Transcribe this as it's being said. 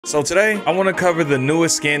So today, I want to cover the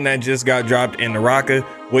newest skin that just got dropped in Naraka,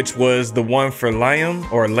 which was the one for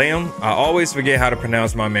Lyam or Lyam. I always forget how to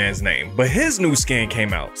pronounce my man's name, but his new skin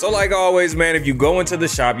came out. So like always, man, if you go into the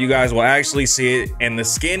shop, you guys will actually see it, and the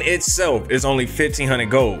skin itself is only 1500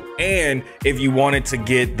 gold. And if you wanted to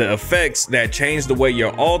get the effects that change the way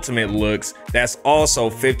your ultimate looks, that's also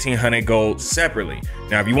 1500 gold separately.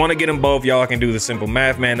 Now, if you want to get them both, y'all can do the simple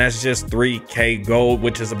math, man. That's just 3k gold,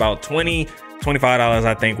 which is about $25,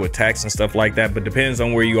 I think, with tax and stuff like that, but depends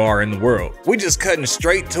on where you are in the world. We just cutting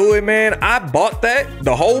straight to it, man. I bought that,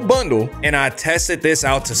 the whole bundle, and I tested this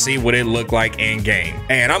out to see what it looked like in game.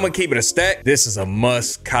 And I'm gonna keep it a stack. This is a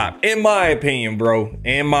must cop, in my opinion, bro,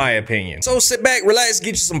 in my opinion. So sit back, relax, get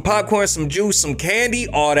you some popcorn, some juice, some candy,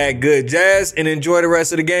 all that good jazz, and enjoy the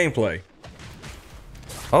rest of the gameplay.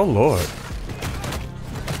 Oh, Lord.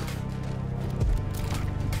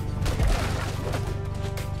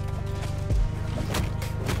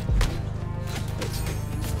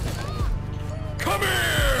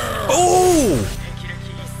 Oh!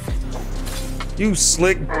 You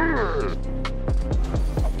slick.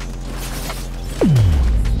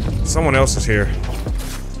 Someone else is here.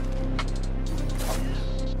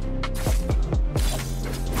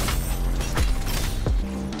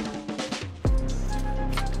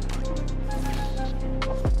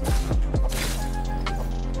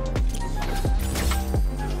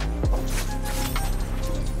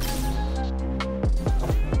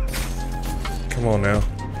 Come on now.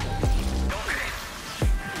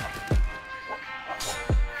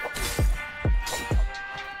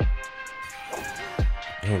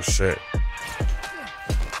 Oh shit.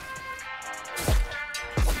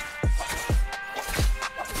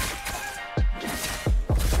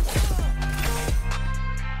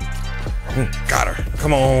 Got her.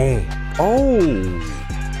 Come on.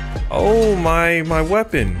 Oh. Oh, my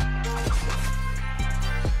weapon.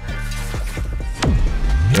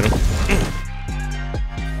 Get him.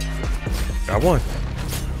 Got one.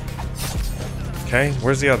 Okay,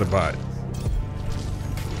 where's the other bot?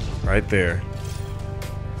 Right there.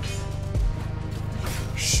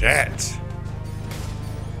 Shit.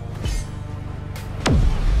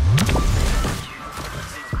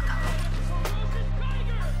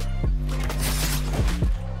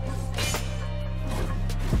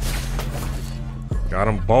 Got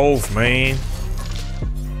them both, man.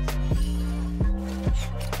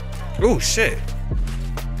 Oh shit.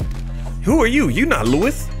 Who are you? You not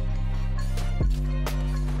Lewis?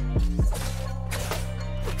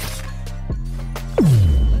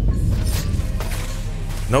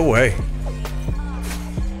 No way.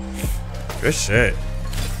 Good shit.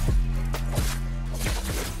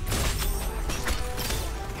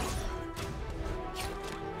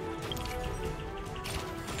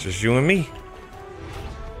 Just you and me.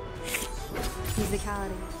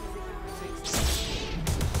 Musicality.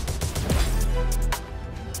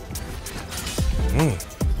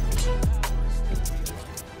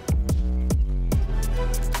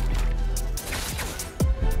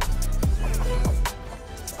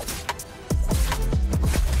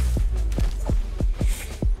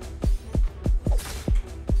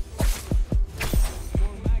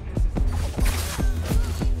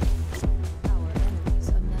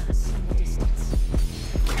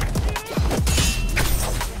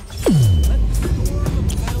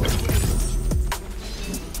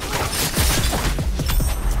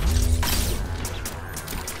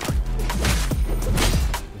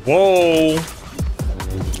 Whoa.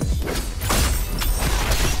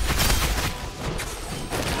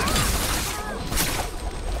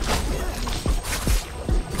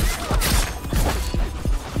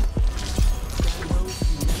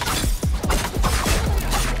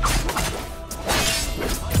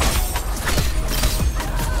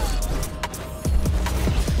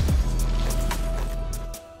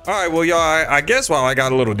 All right, well, y'all, I guess while I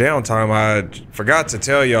got a little downtime, I forgot to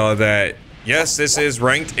tell y'all that yes, this is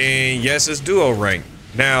ranked, and yes, it's duo ranked.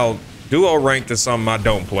 Now, duo ranked is something I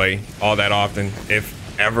don't play all that often,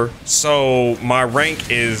 if ever. So my rank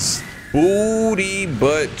is booty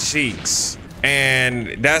butt cheeks.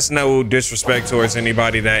 And that's no disrespect towards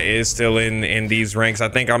anybody that is still in these ranks. I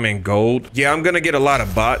think I'm in gold. Yeah, I'm gonna get a lot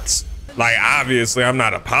of bots. Like, obviously, I'm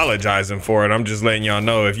not apologizing for it. I'm just letting y'all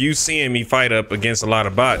know, if you seeing me fight up against a lot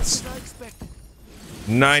of bots,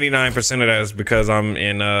 99% of that is because I'm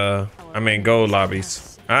in gold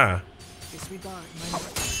lobbies. Ah.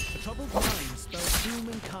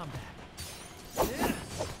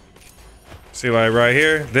 See, like right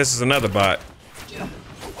here, this is another bot.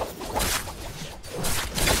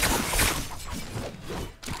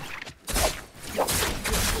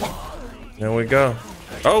 There we go.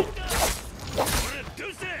 Oh.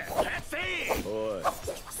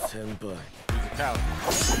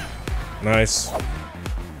 Nice.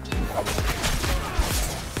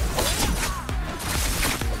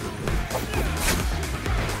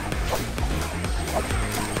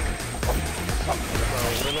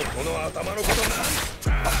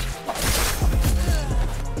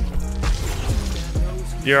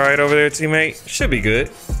 You alright over there, teammate? Should be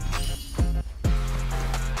good.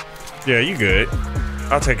 Yeah, you good.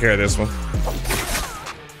 I'll take care of this one.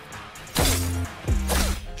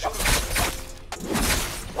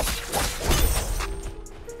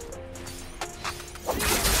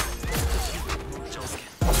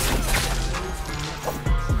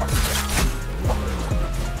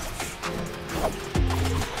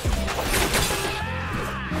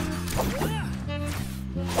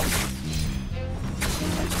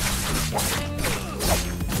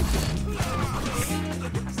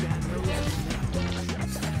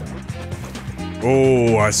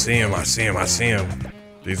 Oh, I see him, I see him, I see him.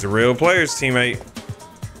 These are real players, teammate.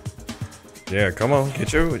 Yeah, come on,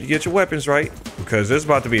 get your weapons right, because this is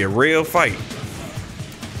about to be a real fight.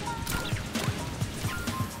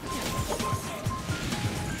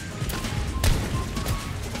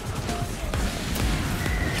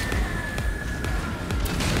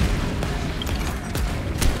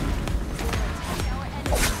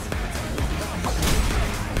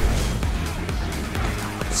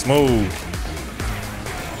 Smooth.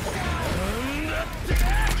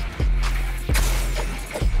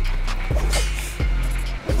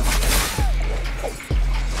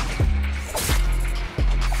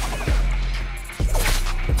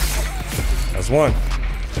 That's one.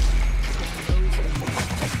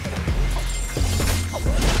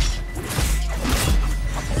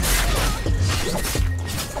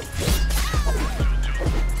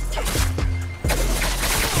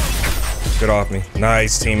 Get off me.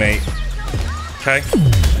 Nice, teammate. Okay.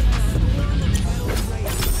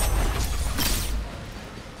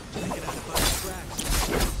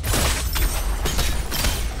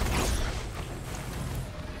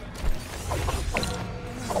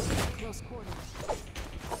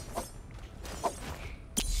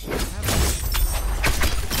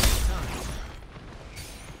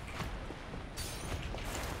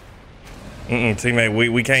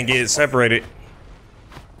 Teammate, we can't get separated.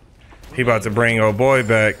 He about to bring old boy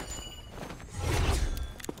back.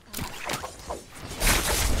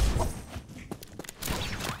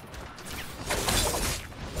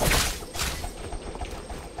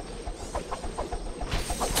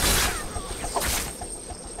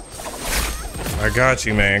 I got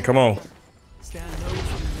you, man. Come on.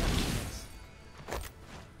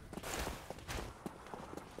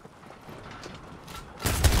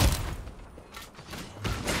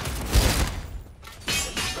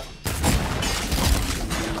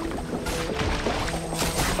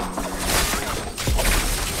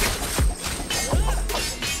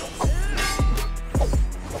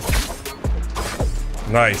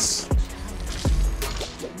 Nice.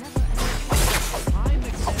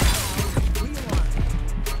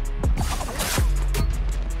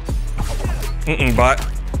 Bot.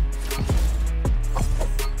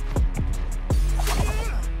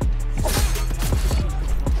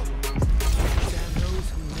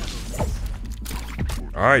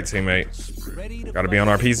 All right, teammate. Gotta be on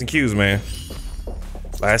our P's and Q's, man.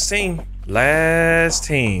 Last team. Last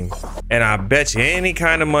team. And I bet you any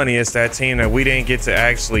kind of money it's that team that we didn't get to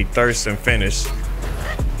actually thirst and finish.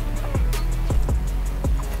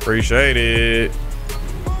 Appreciate it.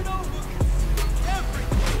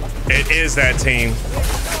 It is that team.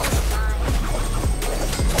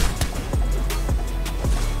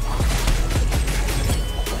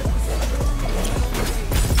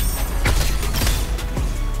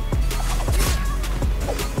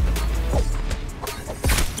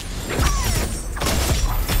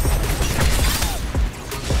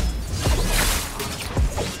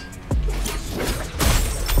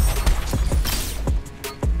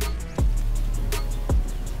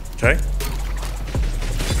 Okay.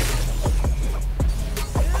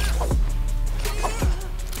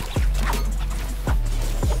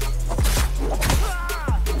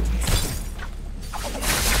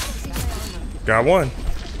 Got one.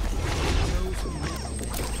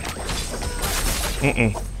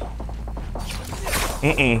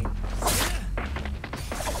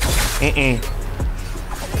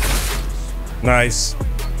 Nice.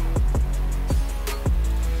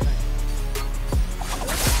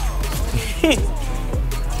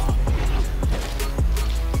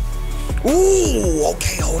 Ooh,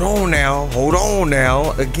 okay, hold on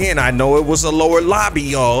now. Again, I know it was a lower lobby,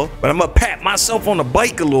 y'all, but I'm gonna pat myself on the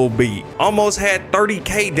bike a little bit. Almost had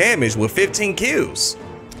 30K damage with 15 kills.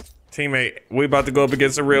 Teammate, we about to go up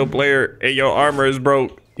against a real player and your armor is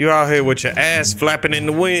broke. You out here with your ass flapping in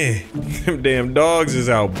the wind. Them damn dogs is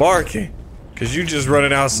out barking. Cause you just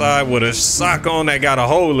running outside with a sock on that got a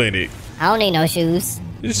hole in it. I don't need no shoes.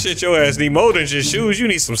 This shit your ass need more than just shoes. You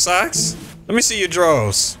need some socks. Let me see your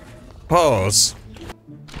drawers. Pause.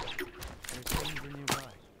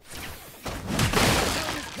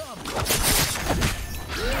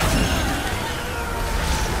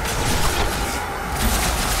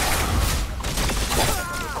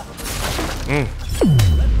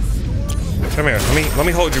 Come here, let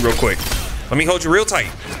me hold you real quick. Let me hold you real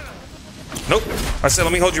tight. Nope, I said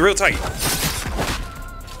let me hold you real tight.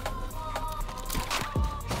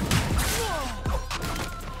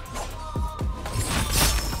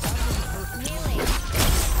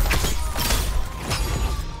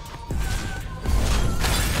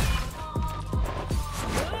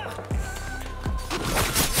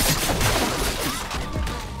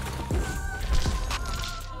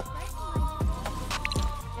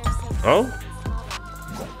 Oh?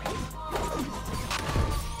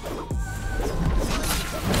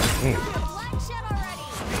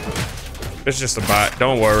 It's just a bot,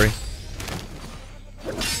 don't worry.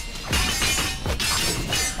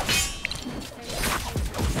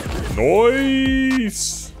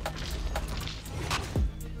 Nice.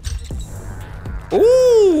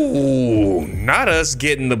 Ooh, not us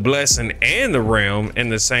getting the blessing and the realm in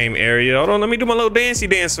the same area. Hold on, let me do my little dancey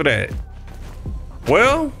dance for that.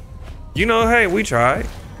 Well, you know, hey, we tried.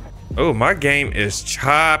 Oh, my game is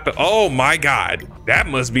choppy. Oh my God, that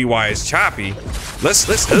must be why it's choppy.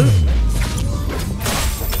 Let's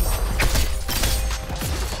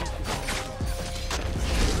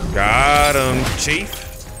got him, Chief.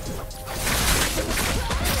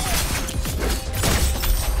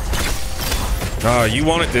 Oh, you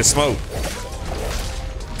wanted this smoke.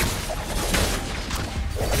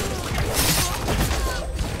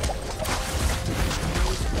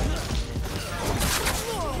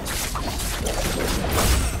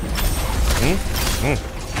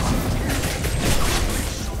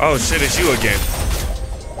 Oh shit, it's you again.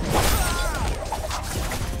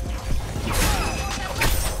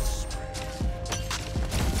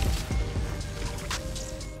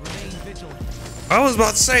 I was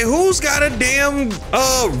about to say, who's got a damn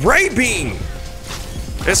ray beam?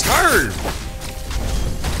 It's her.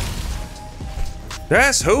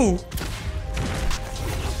 That's who.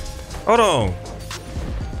 Hold on.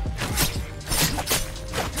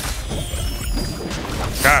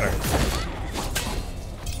 Got her.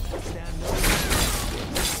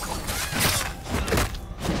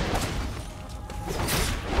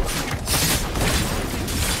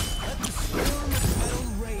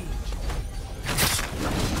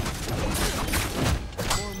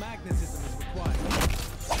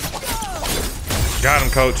 Got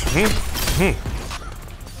him, coach.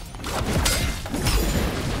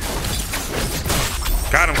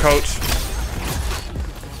 Got him, coach.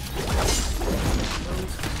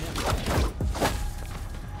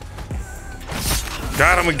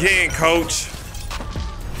 Got him again, coach.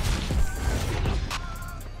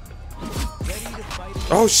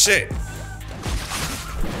 Oh, shit.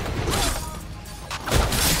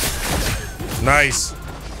 Nice.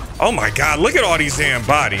 Oh, my God. Look at all these damn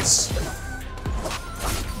bodies.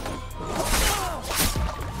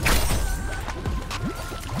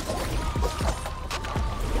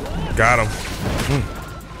 Got him.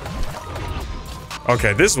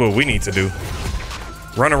 Okay, this is what we need to do.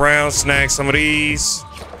 Run around, snag some of these.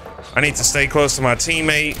 I need to stay close to my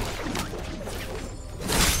teammate.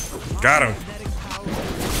 Got him.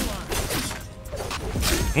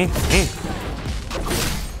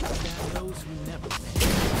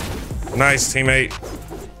 Nice, teammate.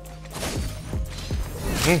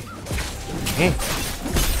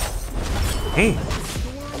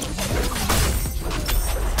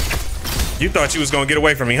 You thought you was gonna get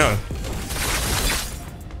away from me, huh?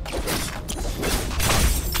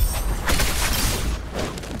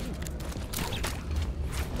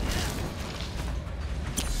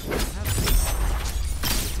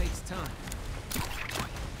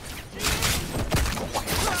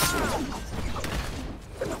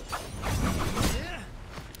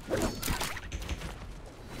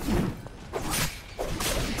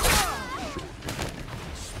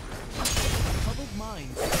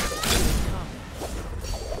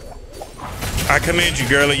 I commend you,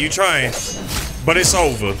 girlie. You trying, but it's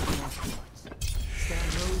over.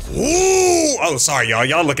 Ooh! Oh, sorry, y'all.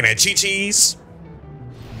 Y'all looking at Chi-Chi's.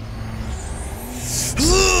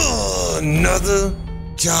 Another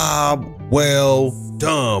job well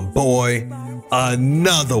done, boy.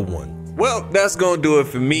 Another one. Well, that's gonna do it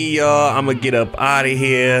for me, y'all. I'm gonna get up out of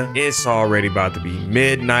here. It's already about to be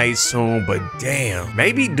midnight soon, but damn,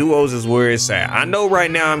 maybe duos is where it's at. I know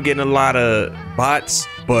right now I'm getting a lot of bots,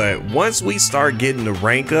 but once we start getting the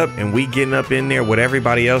rank up and we getting up in there with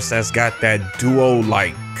everybody else that's got that duo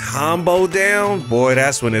like combo down, boy,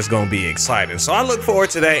 that's when it's gonna be exciting. So I look forward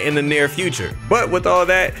to that in the near future. But with all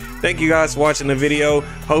that, thank you guys for watching the video.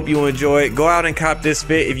 Hope you enjoy it. Go out and cop this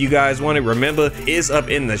fit if you guys want it. Remember, it's up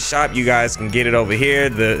in the shop. You guys can get it over here.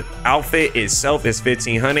 The outfit itself is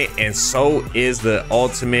 $1,500, and so is the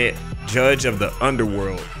ultimate judge of the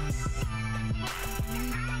underworld.